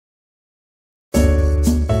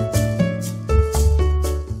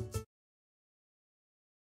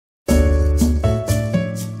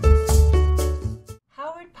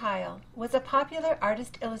was a popular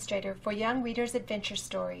artist-illustrator for young readers' adventure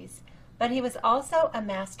stories, but he was also a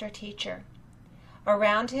master teacher.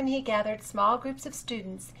 Around him he gathered small groups of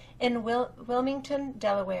students in Wilmington,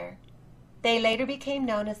 Delaware. They later became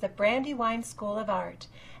known as the Brandywine School of Art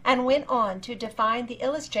and went on to define the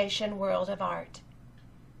illustration world of art.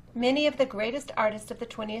 Many of the greatest artists of the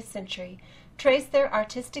 20th century trace their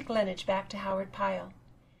artistic lineage back to Howard Pyle.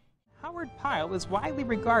 Howard Pyle is widely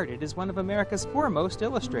regarded as one of America's foremost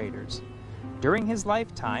illustrators. During his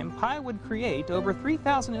lifetime, Pyle would create over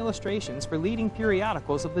 3,000 illustrations for leading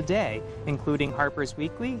periodicals of the day, including Harper's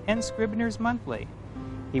Weekly and Scribner's Monthly.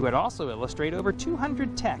 He would also illustrate over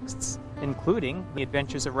 200 texts, including The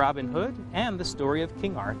Adventures of Robin Hood and the story of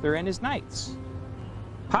King Arthur and his knights.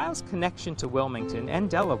 Pyle's connection to Wilmington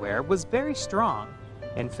and Delaware was very strong.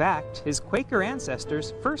 In fact, his Quaker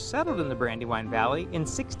ancestors first settled in the Brandywine Valley in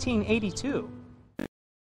 1682.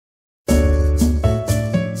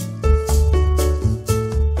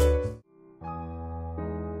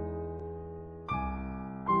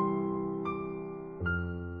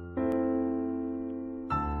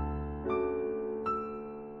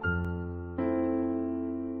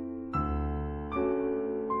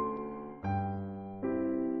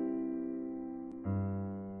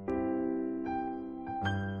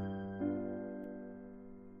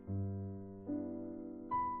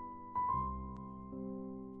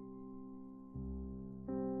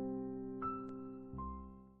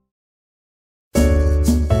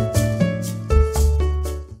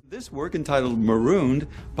 This work, entitled Marooned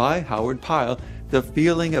by Howard Pyle, the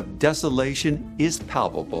feeling of desolation is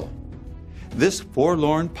palpable. This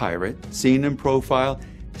forlorn pirate, seen in profile,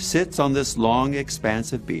 sits on this long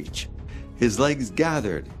expanse of beach, his legs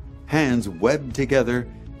gathered, hands webbed together,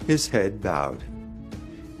 his head bowed.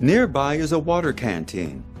 Nearby is a water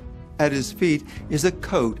canteen. At his feet is a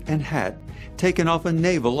coat and hat taken off a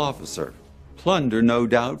naval officer, plunder no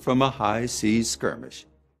doubt from a high seas skirmish.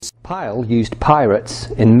 Pyle used pirates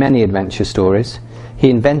in many adventure stories. He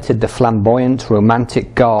invented the flamboyant,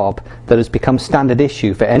 romantic garb that has become standard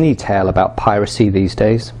issue for any tale about piracy these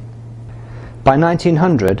days. By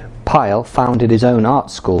 1900, Pyle founded his own art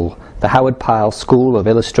school, the Howard Pyle School of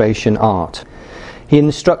Illustration Art. He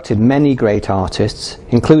instructed many great artists,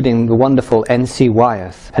 including the wonderful N.C.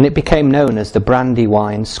 Wyeth, and it became known as the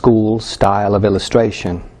Brandywine School style of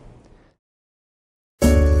illustration.